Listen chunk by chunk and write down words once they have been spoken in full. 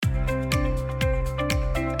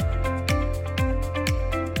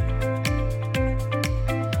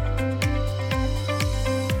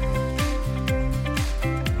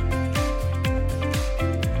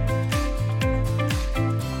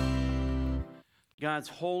God's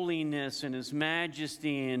holiness and His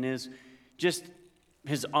majesty and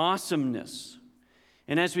His awesomeness.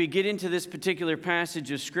 And as we get into this particular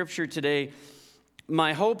passage of Scripture today,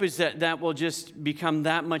 my hope is that that will just become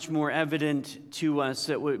that much more evident to us,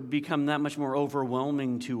 that would become that much more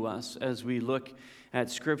overwhelming to us as we look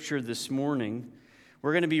at Scripture this morning.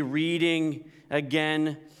 We're going to be reading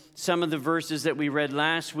again some of the verses that we read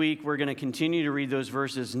last week. We're going to continue to read those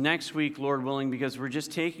verses next week, Lord willing, because we're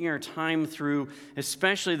just taking our time through,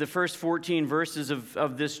 especially the first 14 verses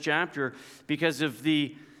of this chapter, because of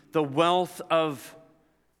the wealth of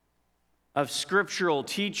scriptural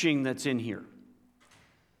teaching that's in here.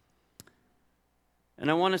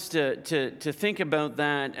 And I want us to think about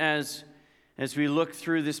that as we look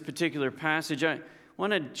through this particular passage. I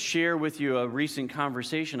want to share with you a recent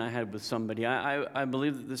conversation I had with somebody. I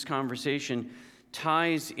believe that this conversation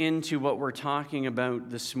ties into what we're talking about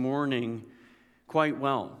this morning quite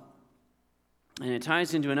well. And it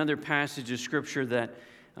ties into another passage of Scripture that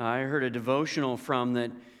I heard a devotional from that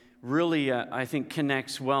really, I think,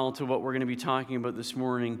 connects well to what we're going to be talking about this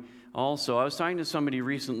morning also. I was talking to somebody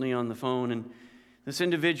recently on the phone, and this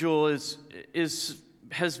individual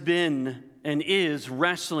has been and is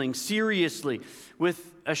wrestling seriously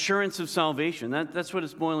with assurance of salvation. That's what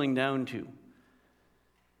it's boiling down to.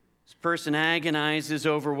 This person agonizes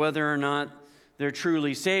over whether or not they're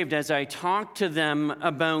truly saved. As I talk to them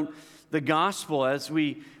about the gospel, as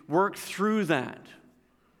we work through that,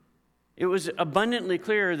 it was abundantly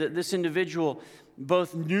clear that this individual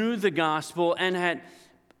both knew the gospel and had,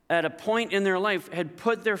 at a point in their life, had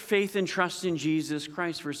put their faith and trust in Jesus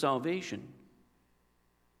Christ for salvation.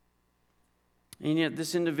 And yet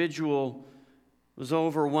this individual was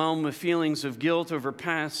overwhelmed with feelings of guilt over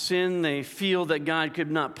past sin. They feel that God could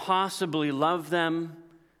not possibly love them.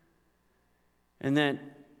 And that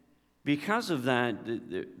because of that,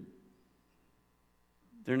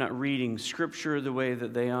 they're not reading Scripture the way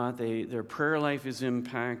that they ought. Their prayer life is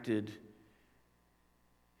impacted.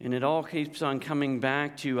 And it all keeps on coming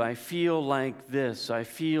back to, I feel like this, I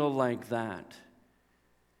feel like that.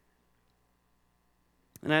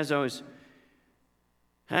 And as I was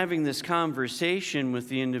having this conversation with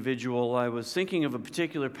the individual, I was thinking of a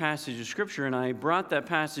particular passage of Scripture, and I brought that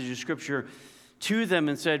passage of Scripture to them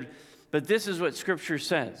and said, but this is what Scripture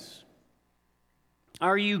says.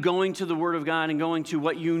 Are you going to the Word of God and going to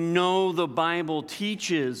what you know the Bible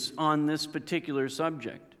teaches on this particular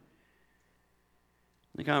subject?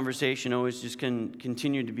 The conversation always just can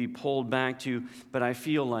continue to be pulled back to, but I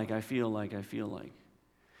feel like.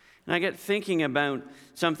 And I get thinking about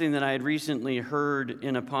something that I had recently heard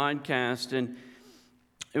in a podcast, and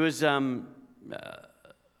it was a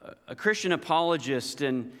Christian apologist,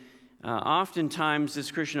 and oftentimes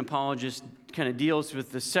this Christian apologist kind of deals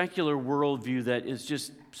with the secular worldview that is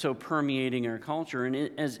just so permeating our culture, and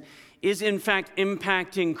it is in fact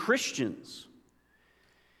impacting Christians.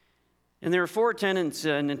 And there are 4 tenets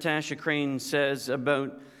Natasha Crane says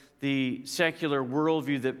about the secular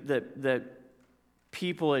worldview that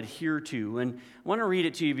people adhere to. And I want to read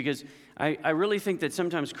it to you because I really think that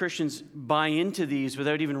sometimes Christians buy into these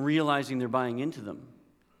without even realizing they're buying into them.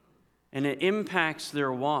 And it impacts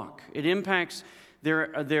their walk. It impacts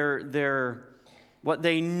their what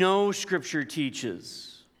they know Scripture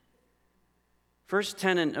teaches. First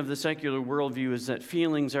tenet of the secular worldview is that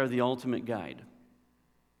feelings are the ultimate guide.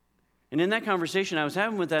 And in that conversation I was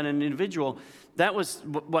having with that individual, that was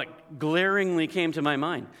what glaringly came to my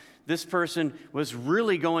mind. This person was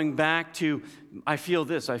really going back to, I feel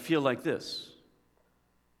this, I feel like this.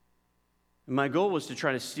 And my goal was to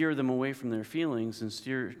try to steer them away from their feelings and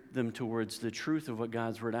steer them towards the truth of what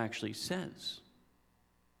God's Word actually says.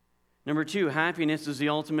 Number 2, happiness is the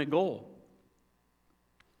ultimate goal.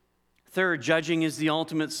 3rd, judging is the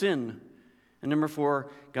ultimate sin. And number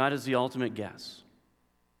 4, God is the ultimate guess.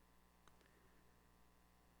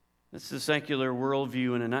 That's the secular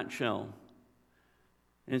worldview in a nutshell.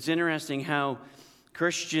 And it's interesting how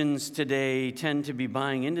Christians today tend to be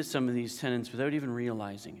buying into some of these tenets without even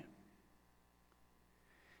realizing it.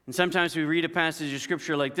 And sometimes we read a passage of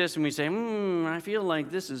Scripture like this and we say, I feel like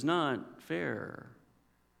this is not fair.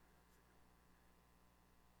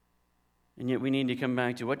 And yet we need to come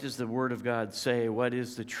back to, what does the Word of God say? What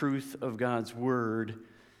is the truth of God's Word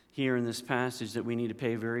here in this passage that we need to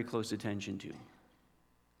pay very close attention to?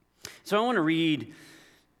 So I want to read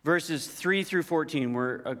verses 3 through 14.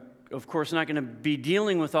 We're, of course, not going to be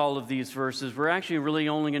dealing with all of these verses. We're actually really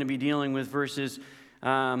only going to be dealing with verses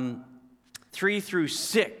 3 through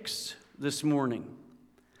 6 this morning.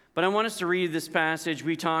 But I want us to read this passage.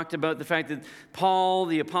 We talked about the fact that Paul,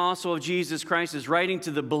 the apostle of Jesus Christ, is writing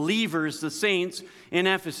to the believers, the saints in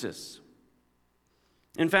Ephesus.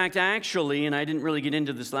 In fact, actually, and I didn't really get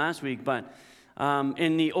into this last week, but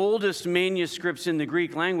in the oldest manuscripts in the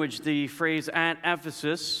Greek language, the phrase "at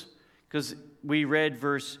Ephesus," because we read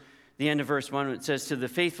the end of verse 1, it says, "To the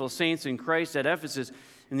faithful saints in Christ at Ephesus."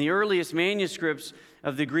 In the earliest manuscripts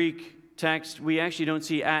of the Greek text, we actually don't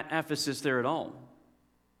see "at Ephesus" there at all.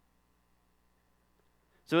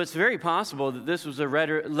 So it's very possible that this was a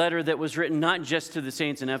letter that was written not just to the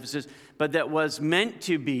saints in Ephesus, but that was meant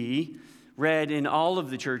to be read in all of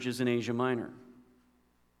the churches in Asia Minor.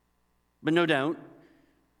 But no doubt,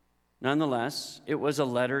 nonetheless, it was a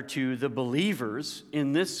letter to the believers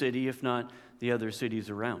in this city, if not the other cities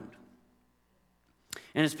around.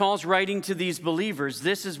 And as Paul's writing to these believers,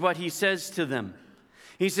 this is what he says to them.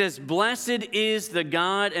 He says, "Blessed is the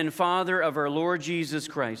God and Father of our Lord Jesus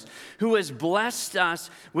Christ, who has blessed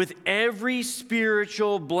us with every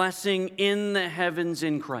spiritual blessing in the heavens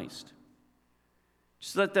in Christ."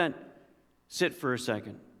 Just let that sit for a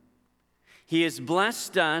second. He has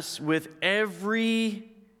blessed us with every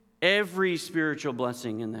spiritual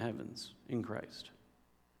blessing in the heavens in Christ.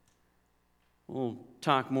 We'll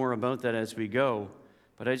talk more about that as we go.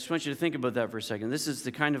 But I just want you to think about that for a second. This is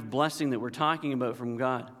the kind of blessing that we're talking about from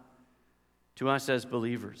God to us as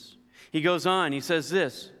believers. He goes on, he says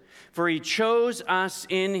this, "For he chose us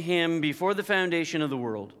in him before the foundation of the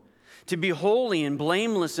world, to be holy and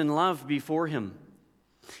blameless in love before him.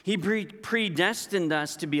 He predestined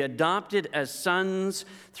us to be adopted as sons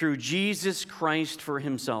through Jesus Christ for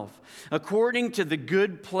himself, according to the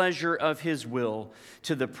good pleasure of his will,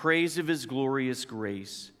 to the praise of his glorious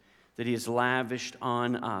grace that he has lavished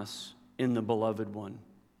on us in the Beloved One.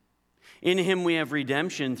 In him we have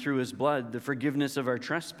redemption through his blood, the forgiveness of our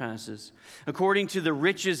trespasses, according to the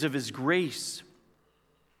riches of his grace,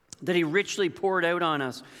 that he richly poured out on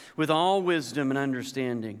us with all wisdom and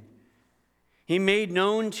understanding. He made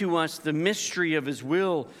known to us the mystery of his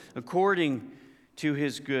will, according to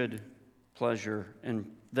his good pleasure, and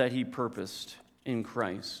that he purposed in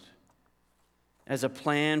Christ, as a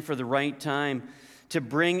plan for the right time, to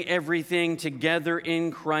bring everything together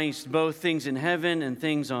in Christ, both things in heaven and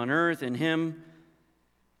things on earth. In him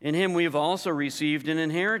we have also received an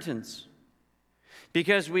inheritance,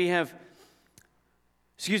 because we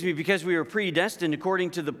were predestined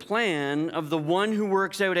according to the plan of the one who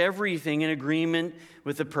works out everything in agreement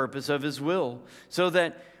with the purpose of his will, so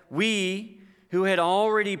that we, who had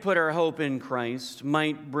already put our hope in Christ,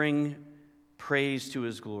 might bring praise to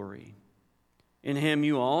his glory. In him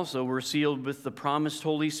you also were sealed with the promised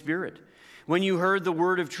Holy Spirit, when you heard the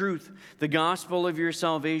word of truth, the gospel of your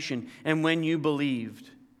salvation, and when you believed.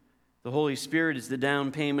 The Holy Spirit is the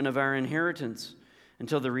down payment of our inheritance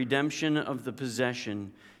until the redemption of the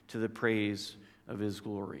possession to the praise of his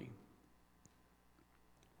glory."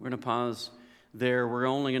 We're going to pause there. We're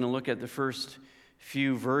only going to look at the first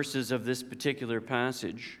few verses of this particular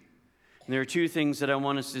passage. And there are two things that I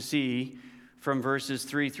want us to see from verses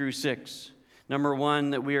 3 through 6. Number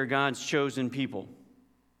one, that we are God's chosen people.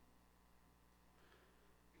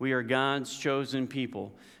 We are God's chosen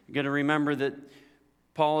people. You're going to remember that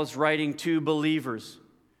Paul is writing to believers,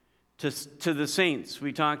 to the saints.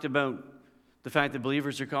 We talked about the fact that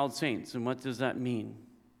believers are called saints, and what does that mean?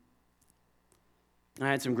 I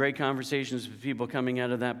had some great conversations with people coming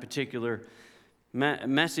out of that particular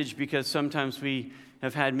message, because sometimes we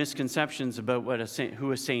have had misconceptions about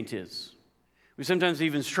who a saint is. We sometimes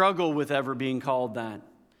even struggle with ever being called that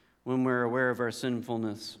when we're aware of our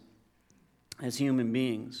sinfulness as human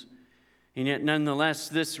beings. And yet, nonetheless,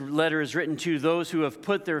 this letter is written to those who have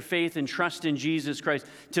put their faith and trust in Jesus Christ,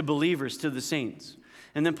 to believers, to the saints.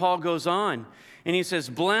 And then Paul goes on, and he says,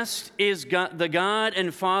 "Blessed is God, the God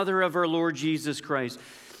and Father of our Lord Jesus Christ."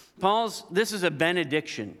 This is a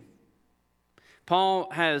benediction. Paul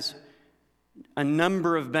has a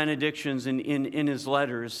number of benedictions in his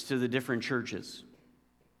letters to the different churches.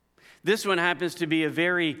 This one happens to be a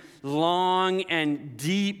very long and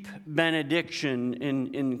deep benediction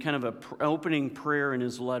in kind of an opening prayer in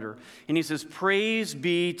his letter. And he says, "Praise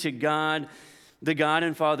be to God, the God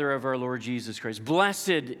and Father of our Lord Jesus Christ. Blessed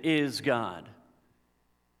is God."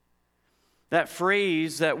 That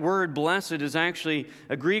phrase, that word blessed, is actually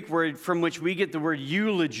a Greek word from which we get the word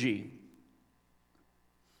eulogy.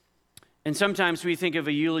 And sometimes we think of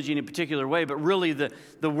a eulogy in a particular way, but really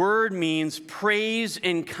the word means praise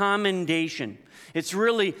and commendation. It's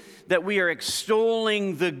really that we are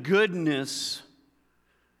extolling the goodness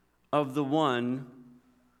of the one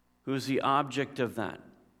who is the object of that.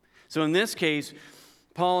 So in this case,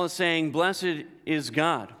 Paul is saying, "Blessed is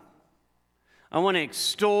God." I want to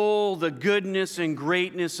extol the goodness and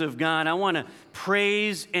greatness of God. I want to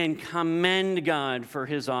praise and commend God for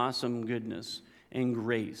his awesome goodness and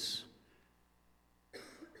grace.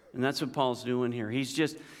 And that's what Paul's doing here.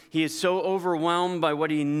 He is so overwhelmed by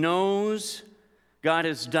what he knows God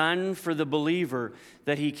has done for the believer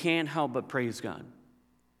that he can't help but praise God.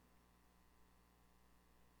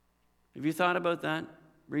 Have you thought about that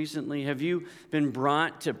recently? Have you been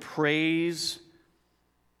brought to praise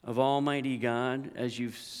of Almighty God as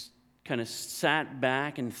you've kind of sat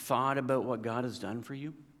back and thought about what God has done for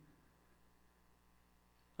you?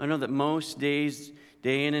 I know that most days,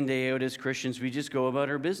 day in and day out as Christians, we just go about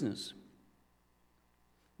our business.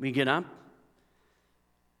 We get up,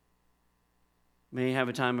 may have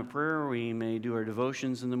a time of prayer, we may do our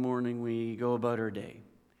devotions in the morning, we go about our day.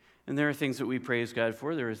 And there are things that we praise God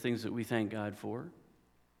for, there are things that we thank God for.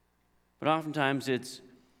 But oftentimes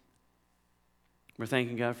we're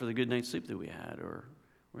thanking God for the good night's sleep that we had, or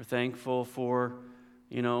we're thankful for,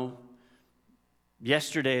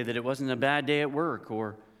 yesterday that it wasn't a bad day at work,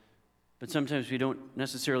 but sometimes we don't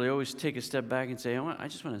necessarily always take a step back and say, I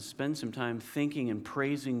just want to spend some time thinking and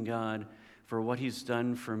praising God for what he's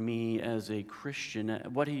done for me as a Christian,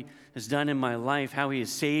 what he has done in my life, how he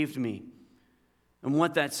has saved me, and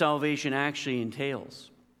what that salvation actually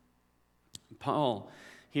entails. Paul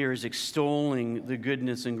here is extolling the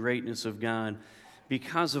goodness and greatness of God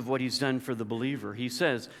because of what he's done for the believer. He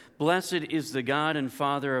says, "Blessed is the God and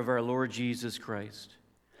Father of our Lord Jesus Christ,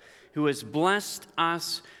 who has blessed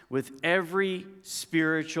us with every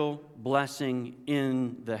spiritual blessing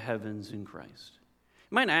in the heavens in Christ."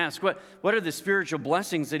 You might ask, what are the spiritual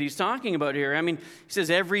blessings that he's talking about here? He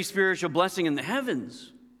says every spiritual blessing in the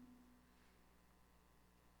heavens.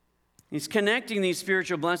 He's connecting these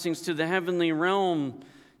spiritual blessings to the heavenly realm,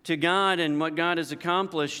 to God and what God has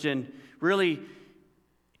accomplished, and really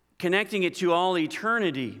connecting it to all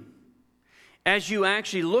eternity. As you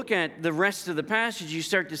actually look at the rest of the passage, you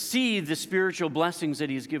start to see the spiritual blessings that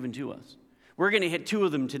he's given to us. We're going to hit 2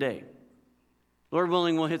 of them today. Lord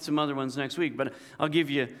willing, we'll hit some other ones next week, but I'll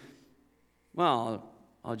just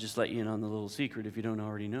let you in on the little secret if you don't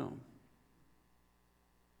already know.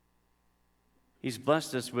 He's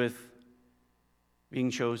blessed us with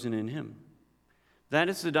being chosen in him. That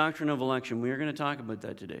is the doctrine of election. We are going to talk about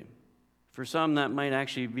that today. For some, that might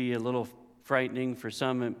actually be a little frightening. For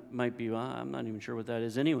some, it might be, I'm not even sure what that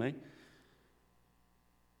is anyway.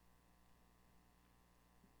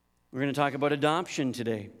 We're going to talk about adoption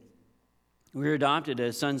today. We're adopted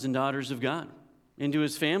as sons and daughters of God into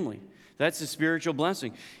his family. That's a spiritual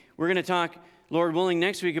blessing. We're going to talk, Lord willing,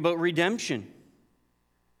 next week about redemption.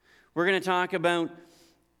 We're going to talk about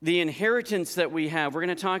the inheritance that we have. We're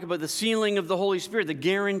going to talk about the sealing of the Holy Spirit, the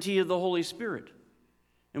guarantee of the Holy Spirit.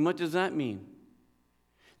 And what does that mean?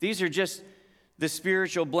 These are just the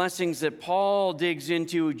spiritual blessings that Paul digs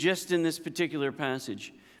into just in this particular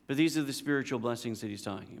passage. But these are the spiritual blessings that he's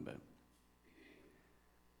talking about.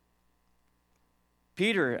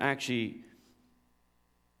 Peter actually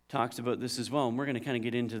talks about this as well, and we're going to kind of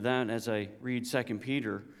get into that as I read 2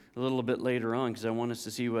 Peter a little bit later on, because I want us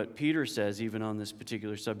to see what Peter says even on this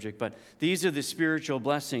particular subject. But these are the spiritual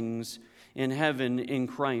blessings in heaven in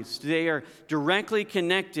Christ. They are directly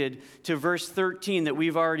connected to verse 13 that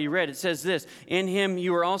we've already read. It says this, "In him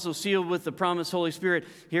you are also sealed with the promised Holy Spirit."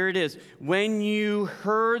 Here it is. "When you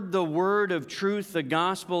heard the word of truth, the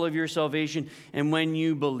gospel of your salvation, and when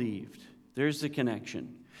you believed." There's the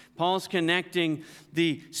connection. Paul's connecting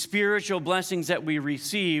the spiritual blessings that we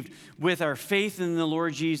received with our faith in the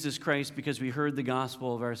Lord Jesus Christ because we heard the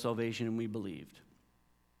gospel of our salvation and we believed.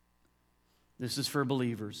 This is for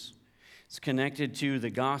believers. It's connected to the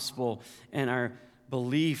gospel and our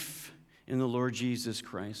belief in the Lord Jesus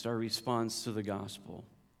Christ, our response to the gospel.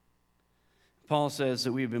 Paul says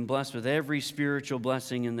that we've been blessed with every spiritual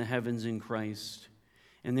blessing in the heavens in Christ.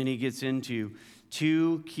 And then he gets into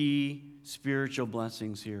 2 key spiritual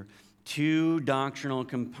blessings here, 2 doctrinal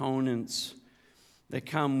components that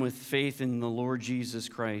come with faith in the Lord Jesus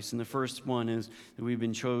Christ. And the first one is that we've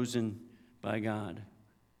been chosen by God,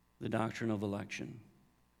 the doctrine of election.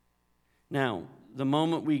 Now, the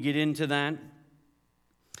moment we get into that,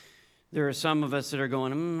 there are some of us that are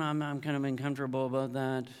going, I'm kind of uncomfortable about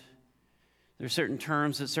that. There are certain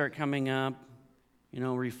terms that start coming up,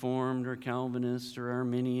 Reformed or Calvinist or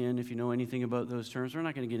Arminian, if you know anything about those terms. We're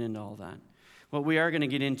not going to get into all that. What we are going to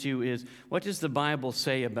get into is, what does the Bible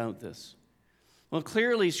say about this? Well,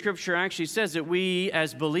 clearly, Scripture actually says that we,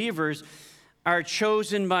 as believers, are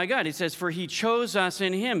chosen by God. It says, "For he chose us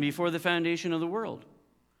in him before the foundation of the world,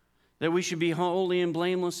 that we should be holy and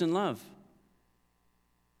blameless in love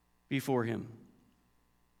before him."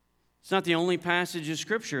 It's not the only passage of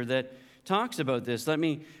Scripture that talks about this. Let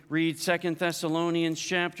me read 2 Thessalonians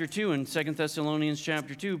chapter 2. In 2 Thessalonians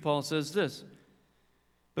chapter 2, Paul says this,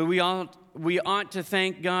 But we ought to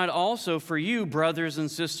thank God also for you, brothers and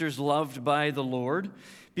sisters loved by the Lord,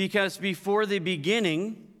 because from the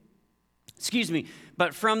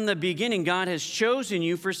beginning, God has chosen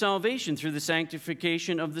you for salvation through the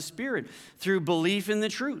sanctification of the Spirit, through belief in the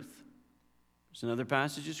truth. There's another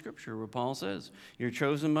passage of Scripture where Paul says, you're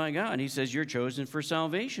chosen by God. He says you're chosen for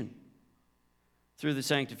salvation through the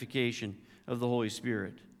sanctification of the Holy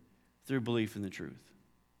Spirit, through belief in the truth.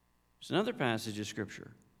 There's another passage of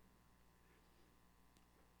Scripture.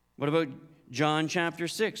 What about John chapter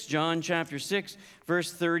 6? John chapter 6,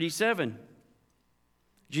 verse 37.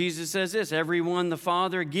 Jesus says this, everyone the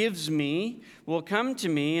Father gives me will come to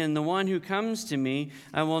me, and the one who comes to me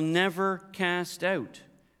I will never cast out.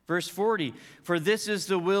 Verse 40, for this is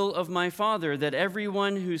the will of my Father, that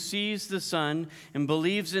everyone who sees the Son and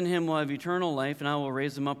believes in him will have eternal life, and I will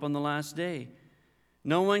raise him up on the last day.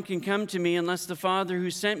 No one can come to me unless the Father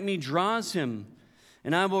who sent me draws him,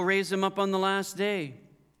 and I will raise him up on the last day.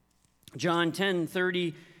 John 10,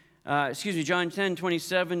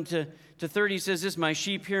 27 to 30 says this, my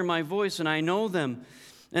sheep hear my voice, and I know them,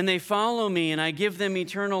 and they follow me, and I give them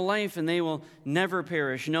eternal life, and they will never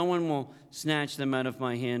perish. No one will snatch them out of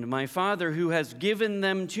my hand. My Father who has given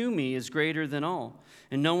them to me is greater than all,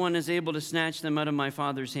 and no one is able to snatch them out of my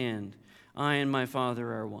Father's hand. I and my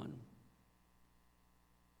Father are one.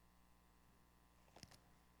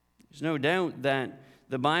 There's no doubt that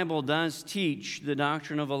the Bible does teach the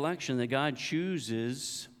doctrine of election, that God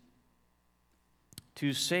chooses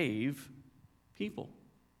to save people.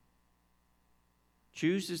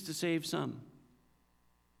 Chooses to save some.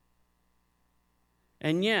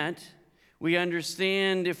 And yet, we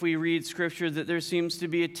understand if we read Scripture that there seems to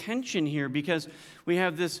be a tension here, because we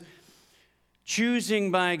have this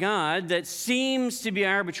choosing by God that seems to be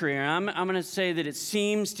arbitrary. I'm going to say that it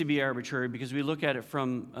seems to be arbitrary because we look at it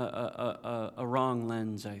from a wrong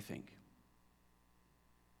lens, I think.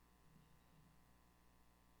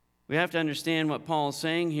 We have to understand what Paul's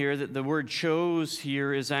saying here, that the word chose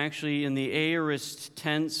here is actually in the aorist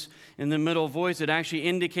tense, in the middle voice. It actually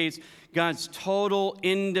indicates God's total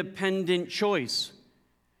independent choice.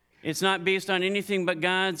 It's not based on anything but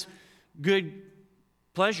God's good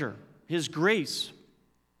pleasure, His grace.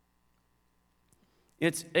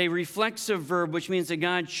 It's a reflexive verb, which means that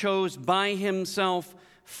God chose by Himself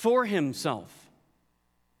for Himself.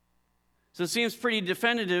 So it seems pretty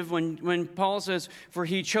definitive when Paul says, for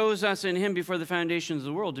He chose us in Him before the foundations of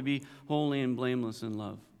the world to be holy and blameless in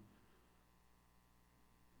love.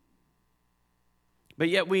 But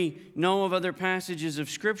yet we know of other passages of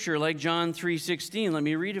Scripture like John 3:16. Let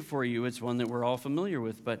me read it for you. It's one that we're all familiar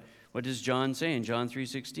with. But what does John say in John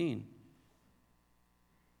 3:16? It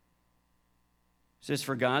says,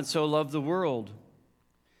 for God so loved the world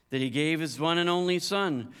that He gave His one and only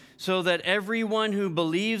Son, so that everyone who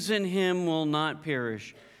believes in Him will not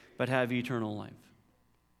perish, but have eternal life.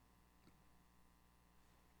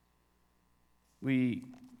 We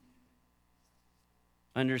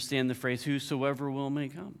understand the phrase, whosoever will may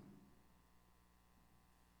come.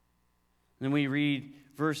 Then we read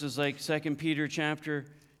verses like 2 Peter chapter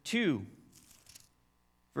 2,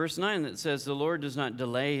 verse 9, that says, the Lord does not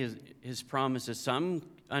delay his promises. Some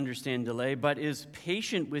understand delay, but is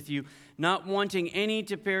patient with you, not wanting any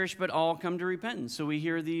to perish, but all come to repentance. So we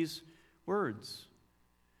hear these words,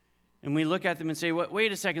 and we look at them and say,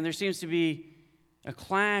 wait a second, there seems to be a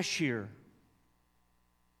clash here.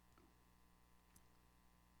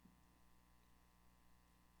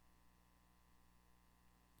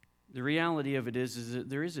 The reality of it is that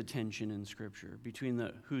there is a tension in Scripture between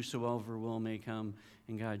the whosoever will may come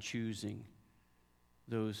and God choosing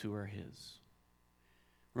those who are His.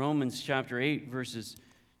 Romans chapter 8, verses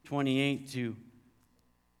 28 to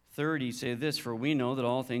 30 say this, for we know that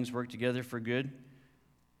all things work together for good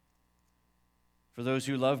for those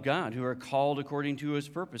who love God, who are called according to His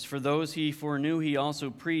purpose. For those He foreknew, He also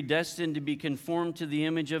predestined to be conformed to the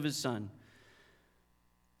image of His Son,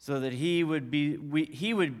 so that he would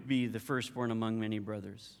be the firstborn among many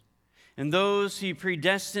brothers. And those He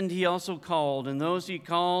predestined, He also called. And those He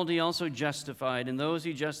called, He also justified. And those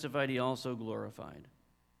He justified, He also glorified.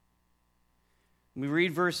 We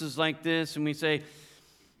read verses like this and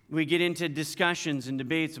we get into discussions and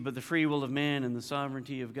debates about the free will of man and the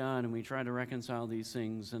sovereignty of God, and we try to reconcile these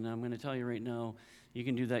things. And I'm going to tell you right now, you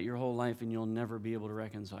can do that your whole life and you'll never be able to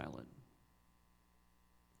reconcile it.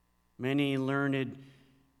 Many learned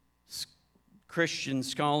Christian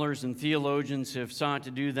scholars and theologians have sought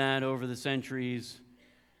to do that over the centuries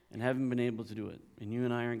and haven't been able to do it. And you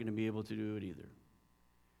and I aren't going to be able to do it either.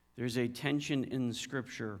 There's a tension in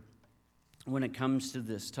Scripture when it comes to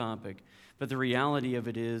this topic. But the reality of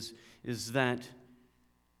it is that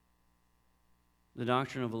the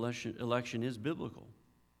doctrine of election is biblical.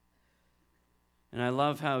 And I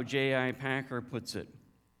love how J.I. Packer puts it.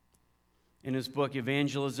 In his book,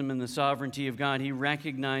 Evangelism and the Sovereignty of God, he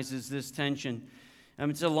recognizes this tension.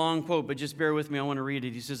 It's a long quote, but just bear with me. I want to read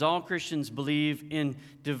it. He says, all Christians believe in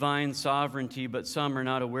divine sovereignty, but some are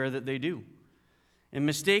not aware that they do, and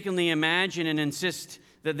mistakenly imagine and insist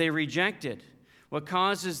that they reject it. What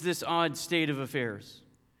causes this odd state of affairs?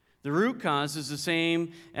 The root cause is the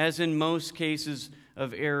same as in most cases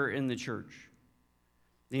of error in the church: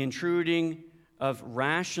 the intruding of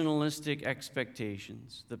rationalistic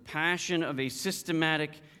expectations, the passion of a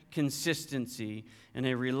systematic consistency, and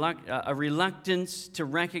a reluctance to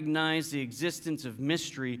recognize the existence of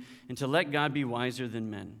mystery and to let God be wiser than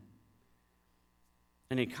men,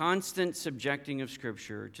 and a constant subjecting of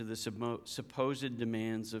Scripture to the supposed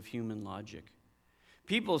demands of human logic.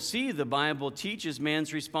 People see the Bible teaches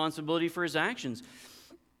man's responsibility for his actions.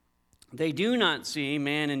 They do not see,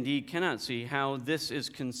 man indeed cannot see, how this is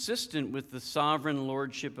consistent with the sovereign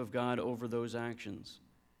lordship of God over those actions.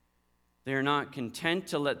 They are not content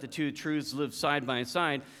to let the two truths live side by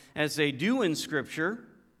side, as they do in Scripture,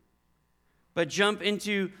 but jump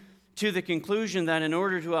to the conclusion that in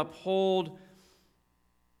order to uphold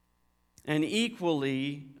an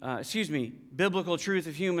biblical truth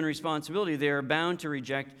of human responsibility, they are bound to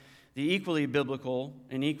reject the equally biblical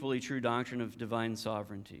and equally true doctrine of divine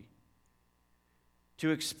sovereignty.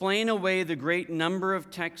 To explain away the great number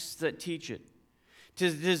of texts that teach it,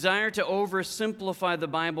 to desire to oversimplify the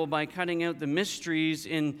Bible by cutting out the mysteries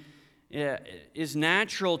is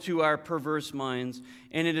natural to our perverse minds,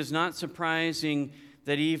 and it is not surprising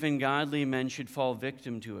that even godly men should fall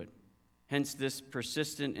victim to it. Hence this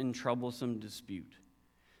persistent and troublesome dispute.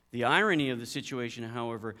 The irony of the situation,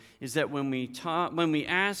 however, is that when we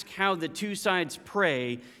ask how the two sides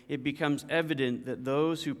pray, it becomes evident that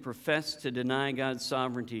those who profess to deny God's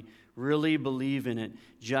sovereignty really believe in it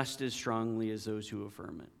just as strongly as those who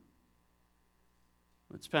affirm it.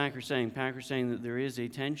 What's Packer saying? Packer's saying that there is a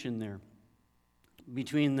tension there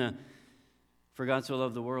between the "for God so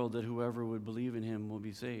loved the world that whoever would believe in him will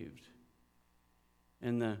be saved,"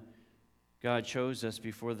 and the "God chose us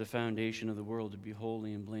before the foundation of the world to be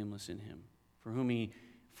holy and blameless in him. For whom he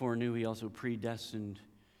foreknew, he also predestined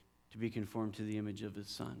to be conformed to the image of his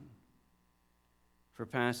Son." For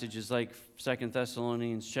passages like 2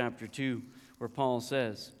 Thessalonians chapter 2, where Paul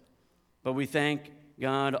says, "But we thank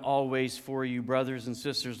God always for you, brothers and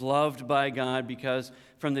sisters, loved by God, because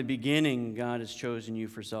from the beginning God has chosen you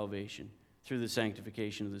for salvation through the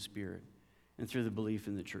sanctification of the Spirit and through the belief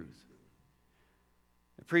in the truth."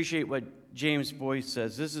 Appreciate what James Boyce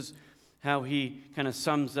says. This is how he kind of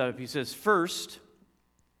sums that up. He says, first,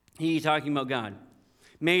 he, talking about God,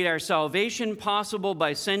 made our salvation possible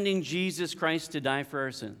by sending Jesus Christ to die for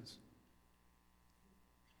our sins.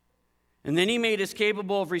 And then he made us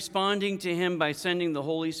capable of responding to him by sending the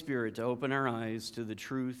Holy Spirit to open our eyes to the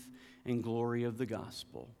truth and glory of the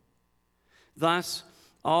gospel. Thus,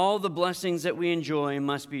 all the blessings that we enjoy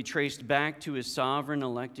must be traced back to his sovereign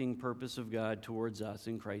electing purpose of God towards us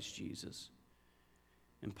in Christ Jesus.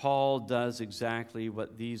 And Paul does exactly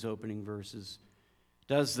what these opening verses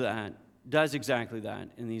does exactly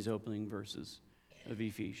that in these opening verses of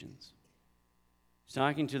Ephesians. He's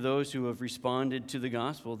talking to those who have responded to the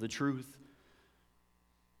gospel, the truth,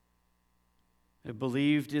 have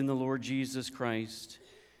believed in the Lord Jesus Christ,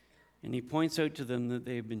 and he points out to them that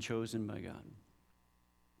they have been chosen by God.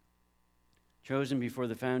 Chosen before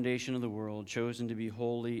the foundation of the world, chosen to be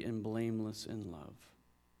holy and blameless in love.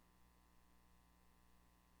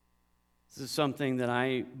 This is something that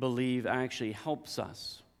I believe actually helps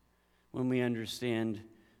us when we understand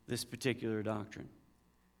this particular doctrine.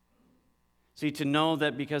 See, to know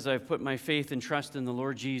that because I've put my faith and trust in the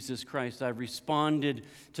Lord Jesus Christ, I've responded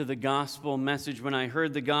to the gospel message when I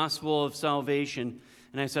heard the gospel of salvation,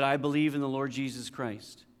 and I said, I believe in the Lord Jesus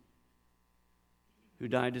Christ, who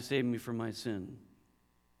died to save me from my sin.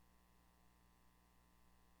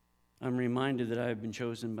 I'm reminded that I have been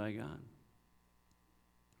chosen by God.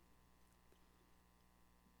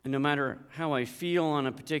 And no matter how I feel on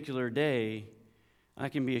a particular day, I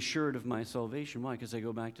can be assured of my salvation. Why? Because I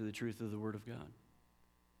go back to the truth of the Word of God.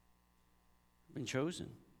 I've been chosen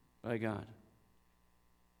by God.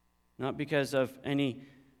 Not because of any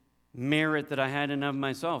merit that I had in of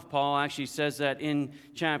myself. Paul actually says that in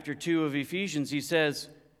chapter 2 of Ephesians. He says,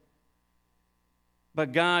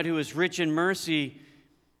 "But God, who is rich in mercy,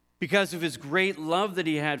 because of his great love that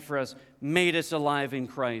he had for us, made us alive in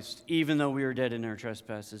Christ, even though we were dead in our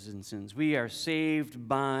trespasses and sins." We are saved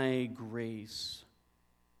by grace.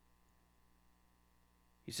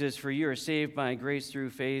 He says, "For you are saved by grace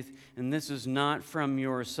through faith, and this is not from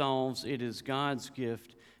yourselves. It is God's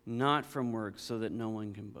gift, not from works, so that no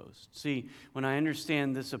one can boast." See, when I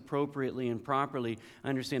understand this appropriately and properly, I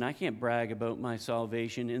understand I can't brag about my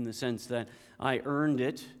salvation in the sense that I earned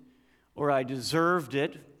it, or I deserved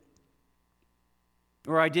it,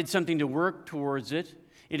 or I did something to work towards it.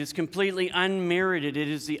 It is completely unmerited. It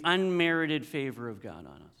is the unmerited favor of God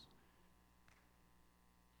on us.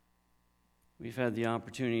 We've had the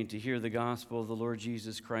opportunity to hear the gospel of the Lord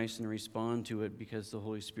Jesus Christ and respond to it because the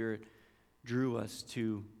Holy Spirit drew us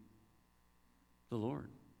to the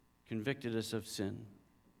Lord, convicted us of sin,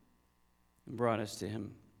 and brought us to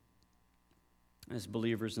Him as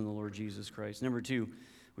believers in the Lord Jesus Christ. Number 2,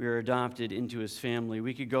 we are adopted into His family.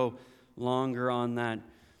 We could go longer on that,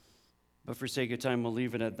 but for sake of time, we'll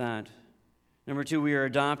leave it at that. Number 2, we are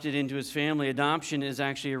adopted into His family. Adoption is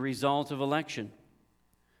actually a result of election.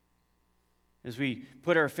 As we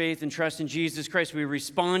put our faith and trust in Jesus Christ, we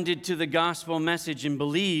responded to the gospel message and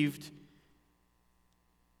believed,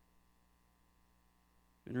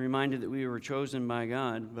 and reminded that we were chosen by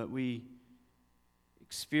God, but we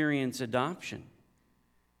experience adoption.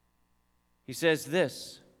 He says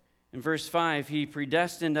this in verse 5, He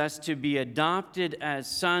predestined us to be adopted as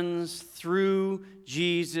sons through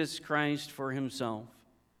Jesus Christ for Himself,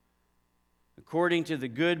 according to the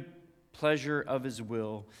good pleasure of His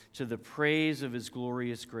will, to the praise of His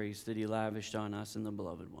glorious grace that He lavished on us in the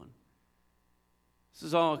Beloved One. This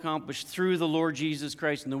is all accomplished through the Lord Jesus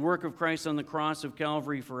Christ and the work of Christ on the cross of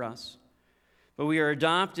Calvary for us. But we are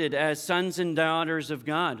adopted as sons and daughters of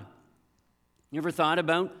God. You ever thought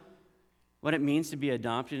about what it means to be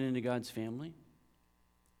adopted into God's family?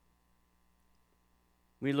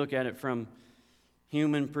 We look at it from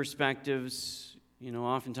human perspectives. You know,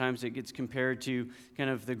 oftentimes it gets compared to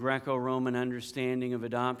kind of the Greco-Roman understanding of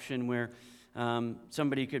adoption where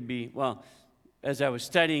somebody could be, well, as I was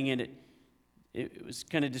studying it was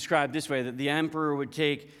kind of described this way, that the emperor would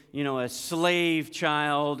take, a slave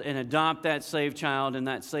child and adopt that slave child, and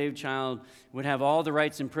that slave child would have all the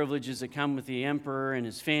rights and privileges that come with the emperor and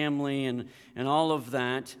his family and all of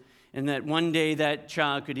that, and that one day that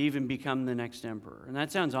child could even become the next emperor. And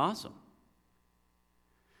that sounds awesome.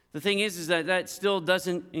 The thing is that still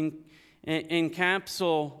doesn't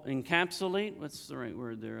encapsulate, what's the right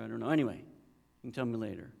word there? I don't know. Anyway, you can tell me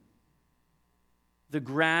later. The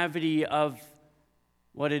gravity of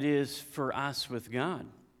what it is for us with God.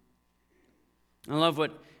 I love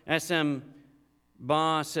what S.M.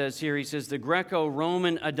 Baugh says here. He says, the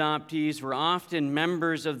Greco-Roman adoptees were often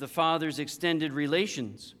members of the Father's extended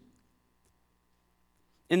relations.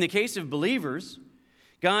 In the case of believers,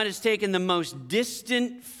 God has taken the most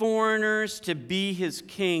distant foreigners to be His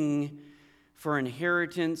king for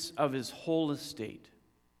inheritance of His whole estate.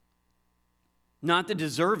 Not the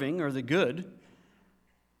deserving or the good,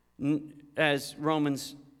 as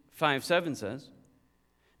Romans 5:7 says.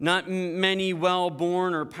 Not many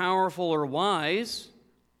well-born or powerful or wise,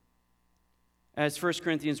 as 1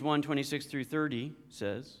 Corinthians 1:26 through 30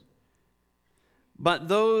 says. But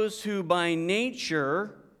those who by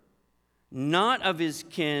nature, not of His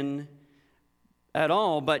kin at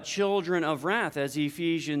all, but children of wrath, as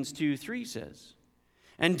Ephesians 2:3 says.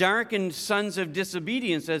 And darkened sons of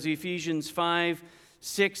disobedience, as Ephesians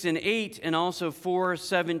 5:6 and 8, and also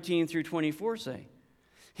 4:17 through 24 say.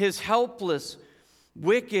 His helpless,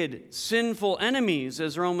 wicked, sinful enemies,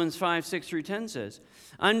 as Romans 5:6 through 10 says.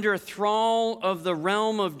 Under thrall of the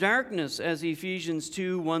realm of darkness, as Ephesians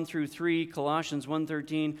 2:1 through 3, Colossians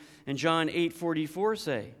 1:13, and John 8:44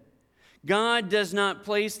 say. God does not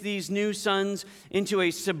place these new sons into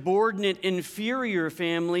a subordinate, inferior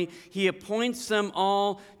family. He appoints them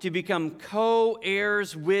all to become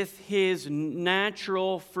co-heirs with His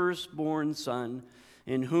natural firstborn Son,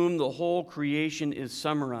 in whom the whole creation is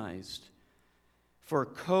summarized, for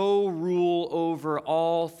co-rule over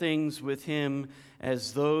all things with Him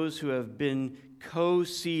as those who have been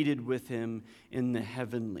co-seated with Him in the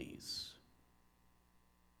heavenlies.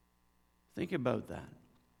 Think about that.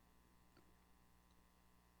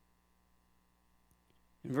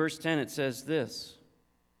 In verse 10 it says this,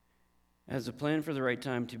 as a plan for the right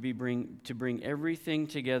time to bring everything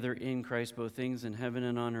together in Christ, both things in heaven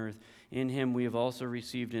and on earth. In Him we have also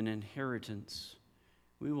received an inheritance.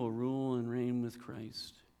 We will rule and reign with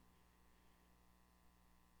Christ.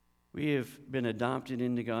 We have been adopted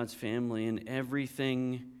into God's family, and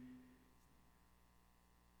everything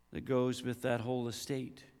that goes with that whole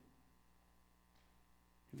estate.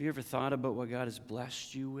 Have you ever thought about what God has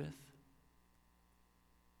blessed you with?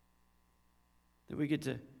 That we get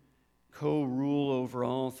to co-rule over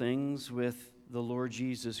all things with the Lord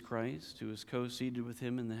Jesus Christ, who is co-seated with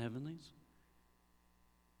him in the heavenlies?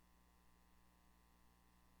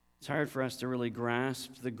 It's hard for us to really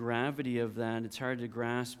grasp the gravity of that. It's hard to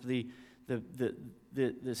grasp the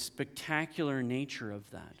spectacular nature of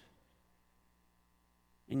that.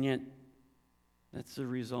 And yet, that's the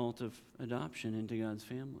result of adoption into God's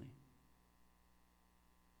family.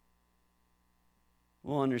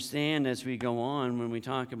 We'll understand as we go on when we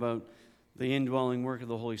talk about the indwelling work of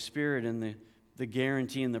the Holy Spirit and the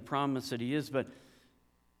guarantee and the promise that He is. But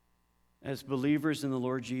as believers in the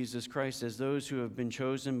Lord Jesus Christ, as those who have been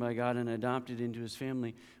chosen by God and adopted into His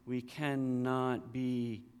family, we cannot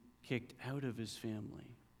be kicked out of His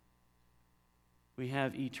family. We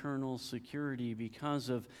have eternal security because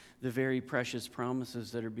of the very precious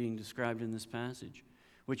promises that are being described in this passage,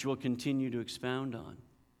 which we'll continue to expound on.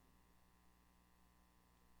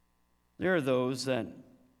 There are those that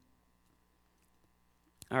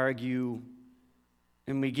argue,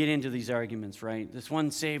 and we get into these arguments, right? This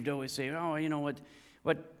one saved always saved. Oh, you know what,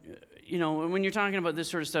 when you're talking about this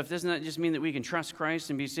sort of stuff, doesn't that just mean that we can trust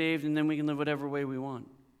Christ and be saved and then we can live whatever way we want?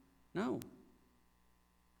 No.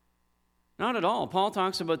 Not at all. Paul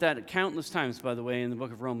talks about that countless times, by the way, in the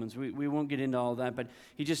book of Romans. We won't get into all that, but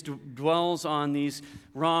he just dwells on these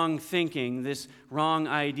wrong thinking, this wrong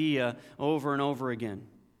idea over and over again.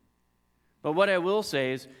 But what I will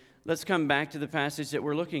say is, let's come back to the passage that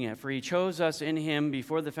we're looking at. For He chose us in Him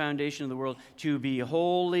before the foundation of the world to be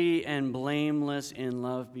holy and blameless in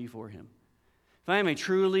love before Him. If I am a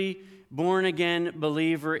truly born-again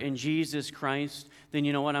believer in Jesus Christ, then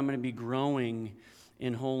you know what? I'm going to be growing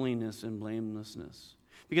in holiness and blamelessness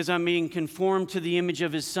because I'm being conformed to the image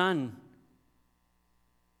of His Son.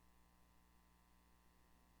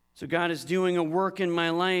 So God is doing a work in my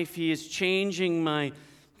life. He is changing my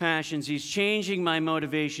passions. He's changing my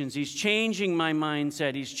motivations. He's changing my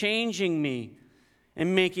mindset. He's changing me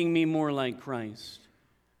and making me more like Christ.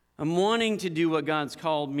 I'm wanting to do what God's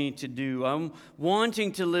called me to do. I'm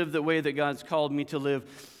wanting to live the way that God's called me to live.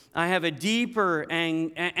 I have a deeper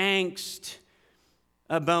angst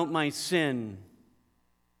about my sin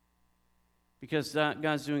because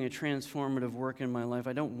God's doing a transformative work in my life.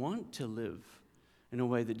 I don't want to live in a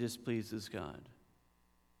way that displeases God.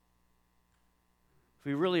 If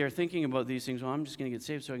we really are thinking about these things, well, I'm just going to get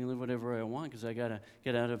saved so I can live whatever I want because I got a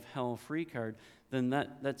get out of hell free card, then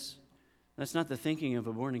that's not the thinking of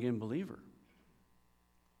a born-again believer.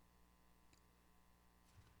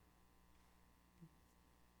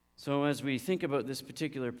 So as we think about this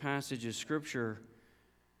particular passage of Scripture,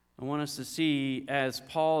 I want us to see, as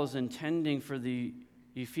Paul is intending for the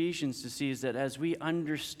Ephesians to see, is that as we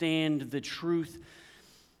understand the truth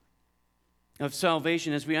of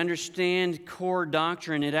salvation, as we understand core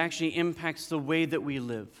doctrine, it actually impacts the way that we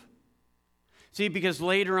live. See, because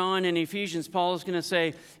later on in Ephesians, Paul is going to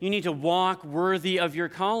say, you need to walk worthy of your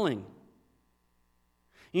calling.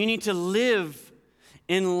 You need to live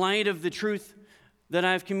in light of the truth that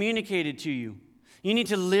I've communicated to you. You need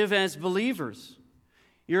to live as believers.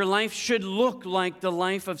 Your life should look like the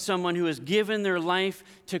life of someone who has given their life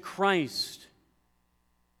to Christ.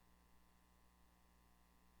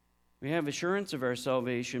 We have assurance of our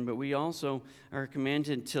salvation, but we also are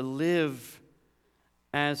commanded to live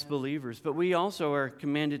as believers. But we also are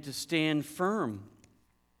commanded to stand firm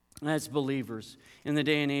as believers in the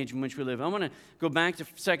day and age in which we live. I want to go back to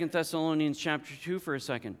 2 Thessalonians chapter 2 for a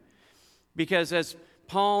second. Because as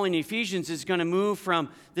Paul in Ephesians is going to move from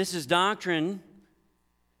this is doctrine,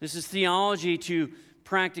 this is theology, to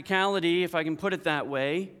practicality, if I can put it that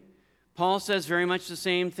way, Paul says very much the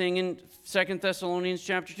same thing in 2 Thessalonians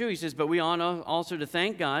chapter 2. He says, but we ought also to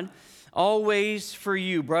thank God always for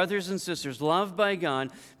you, brothers and sisters, loved by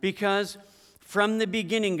God, because from the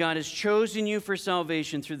beginning God has chosen you for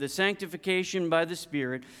salvation through the sanctification by the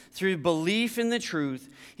Spirit, through belief in the truth.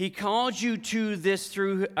 He called you to this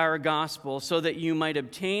through our gospel so that you might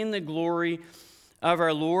obtain the glory of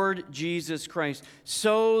our Lord Jesus Christ.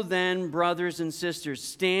 So then, brothers and sisters,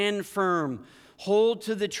 stand firm. Hold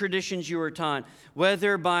to the traditions you were taught,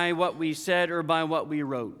 whether by what we said or by what we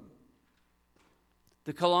wrote.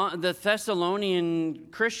 The Thessalonian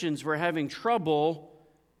Christians were having trouble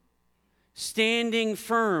standing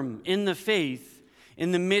firm in the faith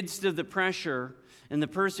in the midst of the pressure and the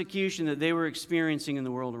persecution that they were experiencing in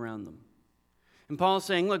the world around them. And Paul's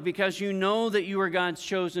saying, look, because you know that you are God's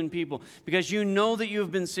chosen people, because you know that you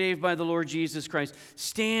have been saved by the Lord Jesus Christ,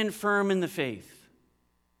 stand firm in the faith.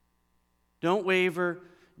 Don't waver,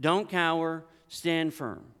 don't cower, stand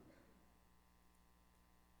firm.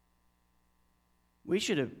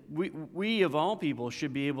 We of all people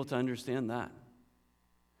should be able to understand that.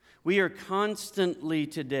 We are constantly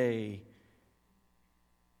today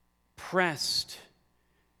pressed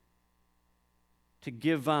to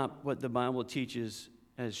give up what the Bible teaches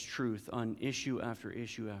as truth on issue after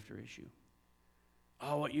issue after issue.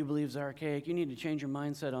 Oh, what you believe is archaic. You need to change your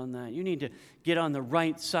mindset on that. You need to get on the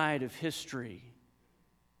right side of history.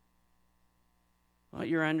 What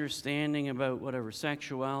your understanding about whatever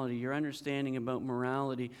sexuality, your understanding about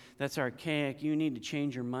morality, that's archaic. You need to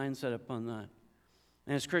change your mindset upon that.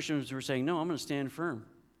 And as Christians, we're saying, no, I'm going to stand firm.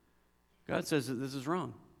 God says that this is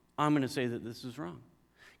wrong. I'm going to say that this is wrong.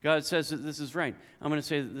 God says that this is right. I'm going to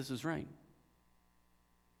say that this is right.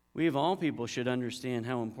 We of all people should understand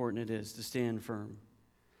how important it is to stand firm.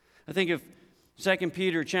 I think of 2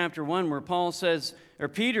 Peter chapter 1 where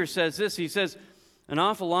Peter says this. He says an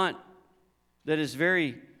awful lot that is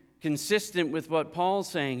very consistent with what Paul's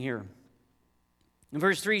saying here. In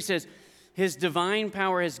verse 3 says, His divine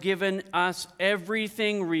power has given us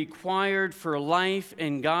everything required for life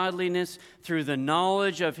and godliness through the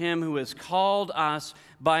knowledge of Him who has called us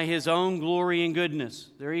by His own glory and goodness.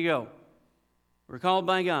 There you go. We're called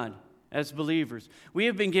by God as believers. We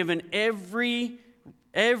have been given everything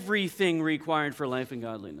required for life and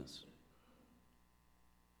godliness.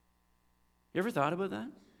 You ever thought about that?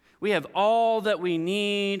 We have all that we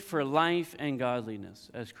need for life and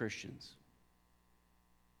godliness as Christians.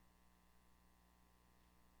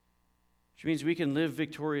 Which means we can live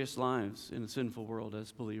victorious lives in a sinful world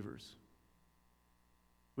as believers.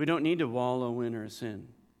 We don't need to wallow in our sin.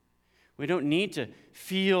 We don't need to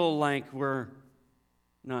feel like we're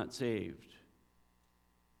not saved.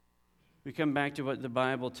 We come back to what the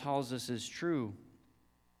Bible tells us is true.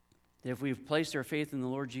 That if we've placed our faith in the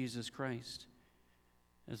Lord Jesus Christ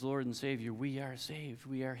as Lord and Savior, we are saved.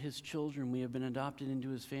 We are His children. We have been adopted into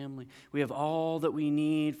His family. We have all that we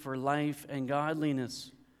need for life and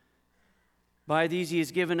godliness. By these He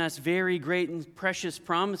has given us very great and precious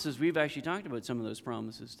promises. We've actually talked about some of those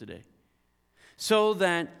promises today. So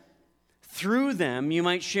that through them you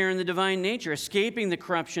might share in the divine nature, escaping the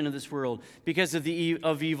corruption of this world because of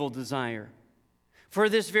evil desire. For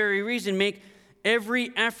this very reason, make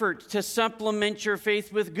every effort to supplement your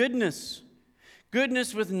faith with goodness.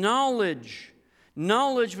 Goodness with knowledge.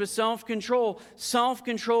 Knowledge with self-control.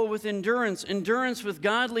 Self-control with endurance. Endurance with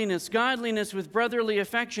godliness. Godliness with brotherly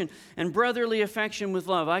affection. And brotherly affection with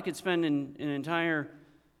love. I could spend an entire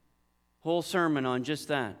whole sermon on just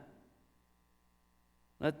that.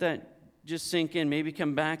 Let that just sink in. Maybe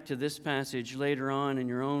come back to this passage later on in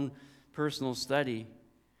your own personal study.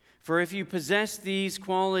 For if you possess these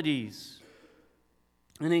qualities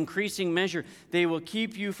in increasing measure, they will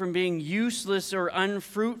keep you from being useless or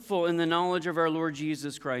unfruitful in the knowledge of our Lord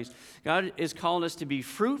Jesus Christ. God has called us to be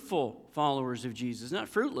fruitful followers of Jesus, not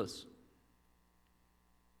fruitless.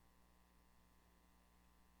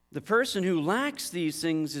 The person who lacks these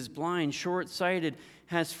things is blind, short-sighted,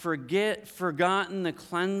 has forgotten the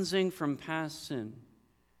cleansing from past sin.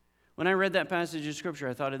 When I read that passage of Scripture,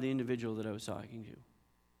 I thought of the individual that I was talking to,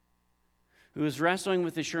 who was wrestling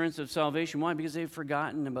with the assurance of salvation. Why? Because they've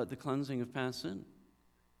forgotten about the cleansing of past sin.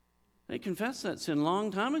 They confessed that sin a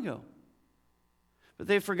long time ago. But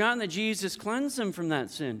they've forgotten that Jesus cleansed them from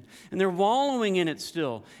that sin. And they're wallowing in it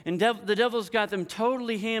still. And the devil's got them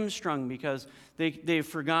totally hamstrung because they've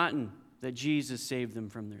forgotten that Jesus saved them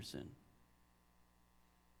from their sin.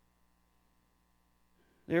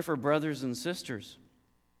 Therefore, brothers and sisters,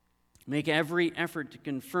 make every effort to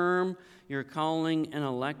confirm your calling and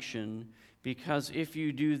election, because if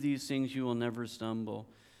you do these things, you will never stumble.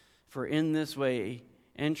 For in this way,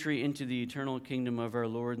 entry into the eternal kingdom of our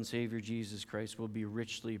Lord and Savior Jesus Christ will be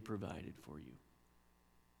richly provided for you.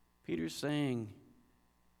 Peter's saying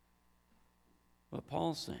what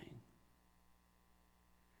Paul's saying.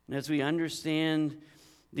 And as we understand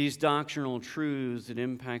these doctrinal truths, it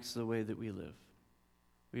impacts the way that we live.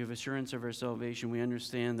 We have assurance of our salvation. We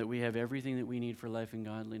understand that we have everything that we need for life and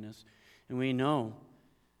godliness. And we know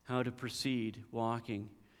how to proceed walking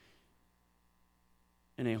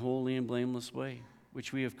in a holy and blameless way,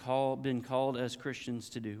 which we have been called as Christians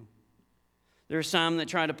to do. There are some that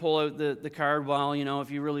try to pull out the card, well, if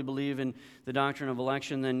you really believe in the doctrine of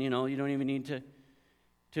election, then, you don't even need to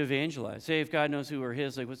evangelize. Say, if God knows who are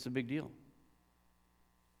His, what's the big deal?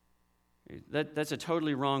 That's a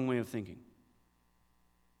totally wrong way of thinking.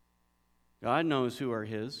 God knows who are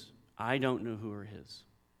His. I don't know who are His.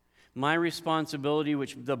 My responsibility,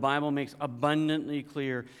 which the Bible makes abundantly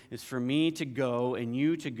clear, is for me to go and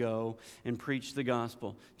you to go and preach the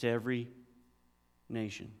gospel to every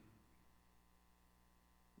nation.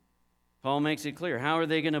 Paul makes it clear. How are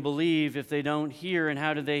they going to believe if they don't hear, and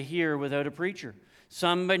how do they hear without a preacher?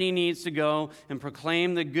 Somebody needs to go and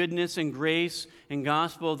proclaim the goodness and grace and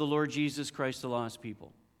gospel of the Lord Jesus Christ to lost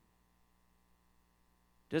people.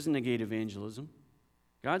 Doesn't negate evangelism.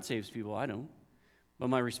 God saves people, I don't. But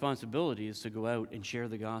my responsibility is to go out and share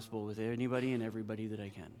the gospel with anybody and everybody that I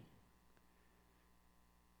can.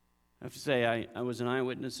 I have to say, I was an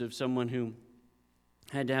eyewitness of someone who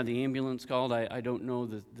had to have the ambulance called. I don't know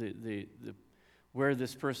where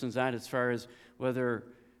this person's at as far as whether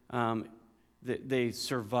they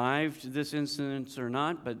survived this incident or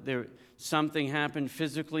not, but something happened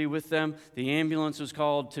physically with them. The ambulance was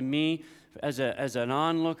called. To me, as an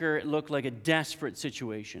onlooker, it looked like a desperate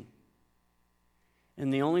situation.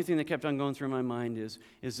 And the only thing that kept on going through my mind is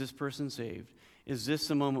this person saved? Is this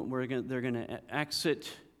the moment where they're going to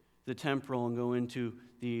exit the temporal and go into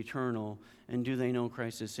the eternal? And do they know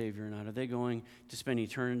Christ as Savior or not? Are they going to spend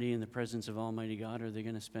eternity in the presence of Almighty God, or are they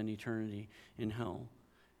going to spend eternity in hell?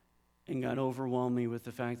 And God overwhelmed me with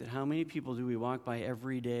the fact that how many people do we walk by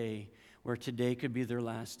every day where today could be their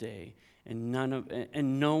last day, and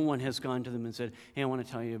no one has gone to them and said, hey, I want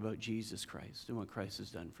to tell you about Jesus Christ and what Christ has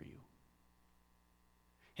done for you.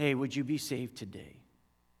 Hey, would you be saved today?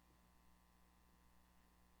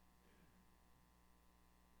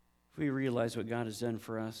 If we realize what God has done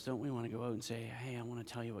for us, don't we want to go out and say, hey, I want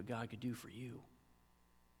to tell you what God could do for you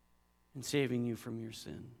in saving you from your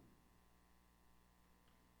sin?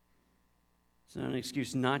 It's not an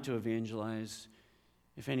excuse not to evangelize.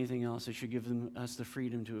 If anything else, it should give us the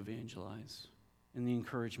freedom to evangelize and the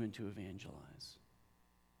encouragement to evangelize.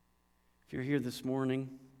 If you're here this morning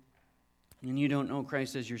and you don't know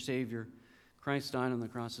Christ as your Savior, Christ died on the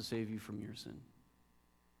cross to save you from your sin.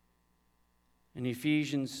 And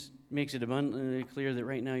Ephesians makes it abundantly clear that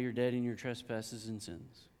right now you're dead in your trespasses and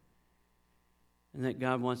sins, and that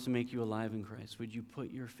God wants to make you alive in Christ. Would you put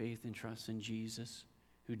your faith and trust in Jesus,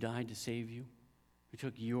 who died to save you, who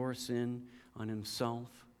took your sin on himself,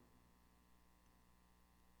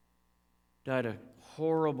 died a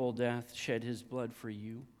horrible death, shed his blood for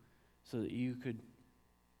you so that you could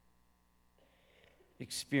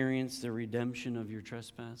experience the redemption of your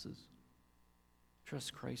trespasses?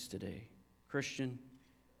 Trust Christ today. Christian,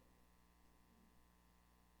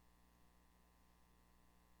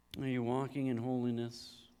 are you walking in holiness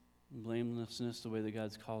and blamelessness the way that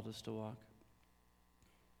God's called us to walk?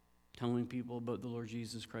 Telling people about the Lord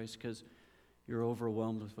Jesus Christ because you're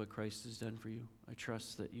overwhelmed with what Christ has done for you? I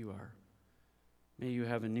trust that you are. May you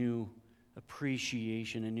have a new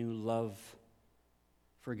appreciation, a new love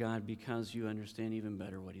for God because you understand even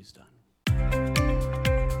better what he's done.